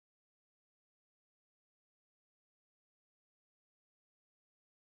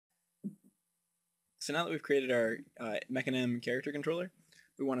So now that we've created our Mecanim character controller,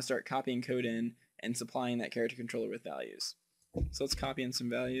 we want to start copying code in and supplying that character controller with values. So let's copy in some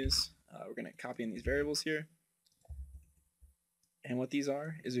values. We're going to copy in these variables here. And what these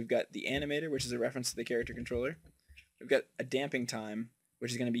are is we've got the animator, which is a reference to the character controller. We've got a damping time,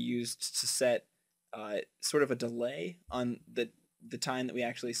 which is going to be used to set sort of a delay on the time that we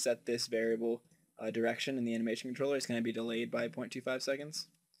actually set this variable direction in the animation controller. It's going to be delayed by 0.25 seconds.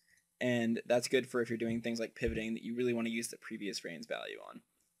 And that's good for if you're doing things like pivoting that you really want to use the previous frame's value on.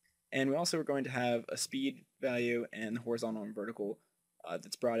 And we also are going to have a speed value and horizontal and vertical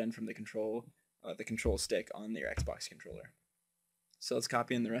that's brought in from the control stick on your Xbox controller. So let's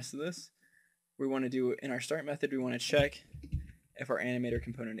copy in the rest of this. We want to do, in our start method, we want to check if our animator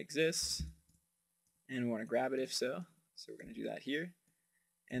component exists, and we want to grab it if so. So we're going to do that here.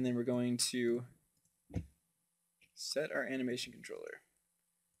 And then we're going to set our animation controller.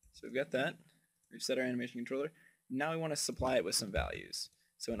 So we've got that. We've set our animation controller. Now we want to supply it with some values.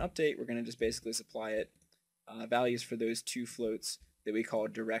 So in update, we're going to just basically supply it values for those two floats that we call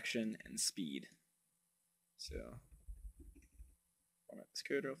direction and speed. So format this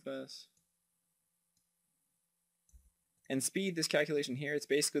code real fast. And speed, this calculation here, it's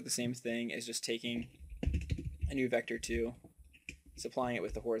basically the same thing as just taking a new vector 2, supplying it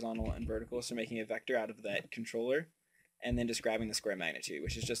with the horizontal and vertical, so making a vector out of that controller, and then just grabbing the square magnitude,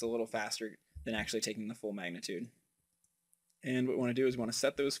 which is just a little faster than actually taking the full magnitude. And what we want to do is we want to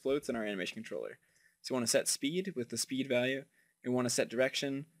set those floats in our animation controller. So we want to set speed with the speed value, and we want to set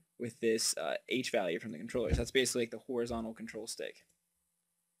direction with this h value from the controller. So that's basically like the horizontal control stick.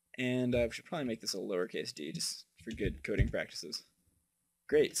 And we should probably make this a lowercase d just for good coding practices.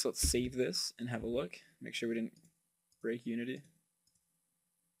 Great, so let's save this and have a look. Make sure we didn't break Unity.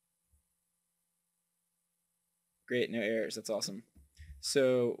 Great, no errors, that's awesome.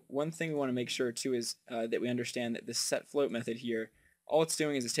 So one thing we want to make sure too is that we understand that this set float method here, all it's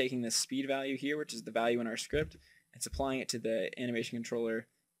doing is it's taking this speed value here, which is the value in our script, and supplying it to the animation controller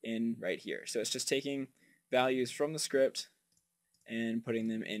in right here. So it's just taking values from the script and putting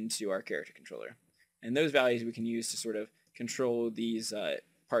them into our character controller. And those values we can use to sort of control these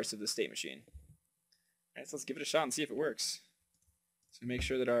parts of the state machine. Alright, so let's give it a shot and see if it works. So make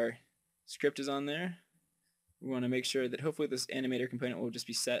sure that our script is on there. We want to make sure that hopefully this animator component will just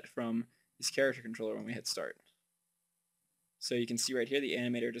be set from this character controller when we hit start. So you can see right here the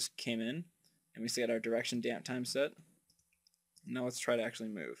animator just came in, and we still got our direction damp time set. Now let's try to actually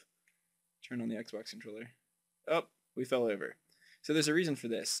move. Turn on the Xbox controller. Oh, we fell over. So there's a reason for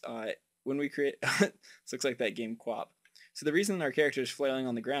this. When we create, this looks like that game Quap. So the reason our character is flailing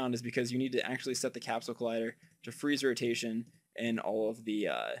on the ground is because you need to actually set the capsule collider to freeze rotation in all of the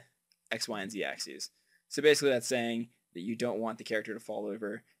X, Y, and Z axes. So basically that's saying that you don't want the character to fall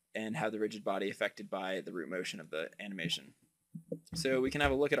over and have the rigid body affected by the root motion of the animation. So we can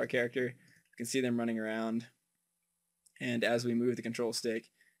have a look at our character. We can see them running around. And as we move the control stick,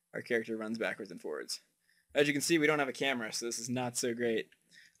 our character runs backwards and forwards. As you can see, we don't have a camera, so this is not so great.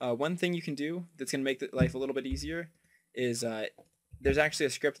 One thing you can do that's going to make life a little bit easier is there's actually a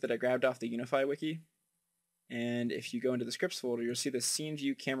script that I grabbed off the Unify wiki. And if you go into the scripts folder, you'll see the scene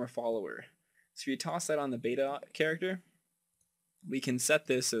view camera follower. So if you toss that on the beta character, we can set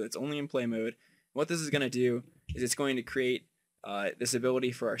this so it's only in play mode. What this is going to do is it's going to create this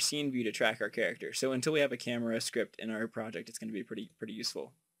ability for our scene view to track our character. So until we have a camera script in our project, it's going to be pretty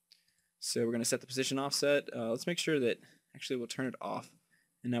useful. So we're going to set the position offset. Let's make sure that actually we'll turn it off.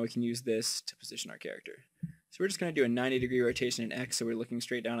 And now we can use this to position our character. So we're just going to do a 90-degree rotation in X, so we're looking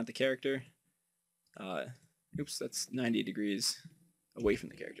straight down at the character. Oops, that's 90 degrees away from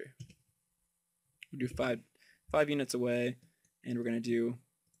the character. We'll do five units away, and we're going to do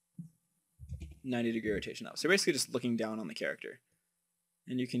 90-degree rotation up. So basically just looking down on the character.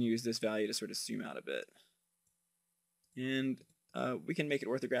 And you can use this value to sort of zoom out a bit. And we can make it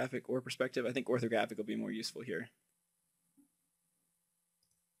orthographic or perspective. I think orthographic will be more useful here.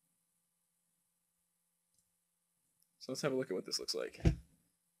 So let's have a look at what this looks like.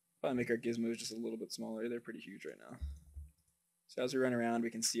 Probably make our gizmos just a little bit smaller. They're pretty huge right now. So as we run around,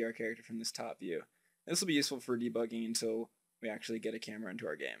 we can see our character from this top view. This will be useful for debugging until we actually get a camera into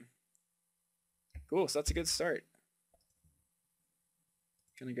our game. Cool, so that's a good start.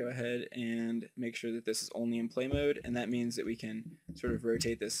 Gonna go ahead and make sure that this is only in play mode, and that means that we can sort of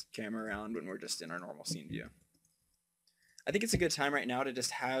rotate this camera around when we're just in our normal scene view. I think it's a good time right now to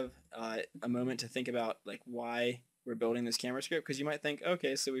just have a moment to think about like why we're building this camera script, because you might think,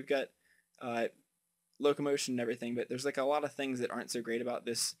 okay, so we've got locomotion and everything, but there's like a lot of things that aren't so great about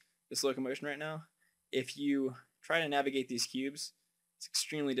this locomotion right now. If you try to navigate these cubes, it's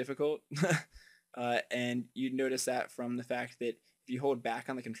extremely difficult. And you'd notice that from the fact that if you hold back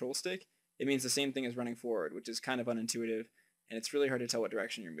on the control stick, it means the same thing as running forward, which is kind of unintuitive, and it's really hard to tell what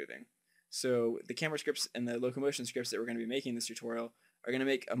direction you're moving. So the camera scripts and the locomotion scripts that we're going to be making in this tutorial are going to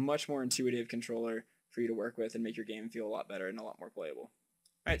make a much more intuitive controller for you to work with and make your game feel a lot better and a lot more playable.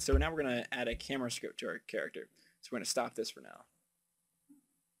 All right, so now we're going to add a camera script to our character. So we're going to stop this for now.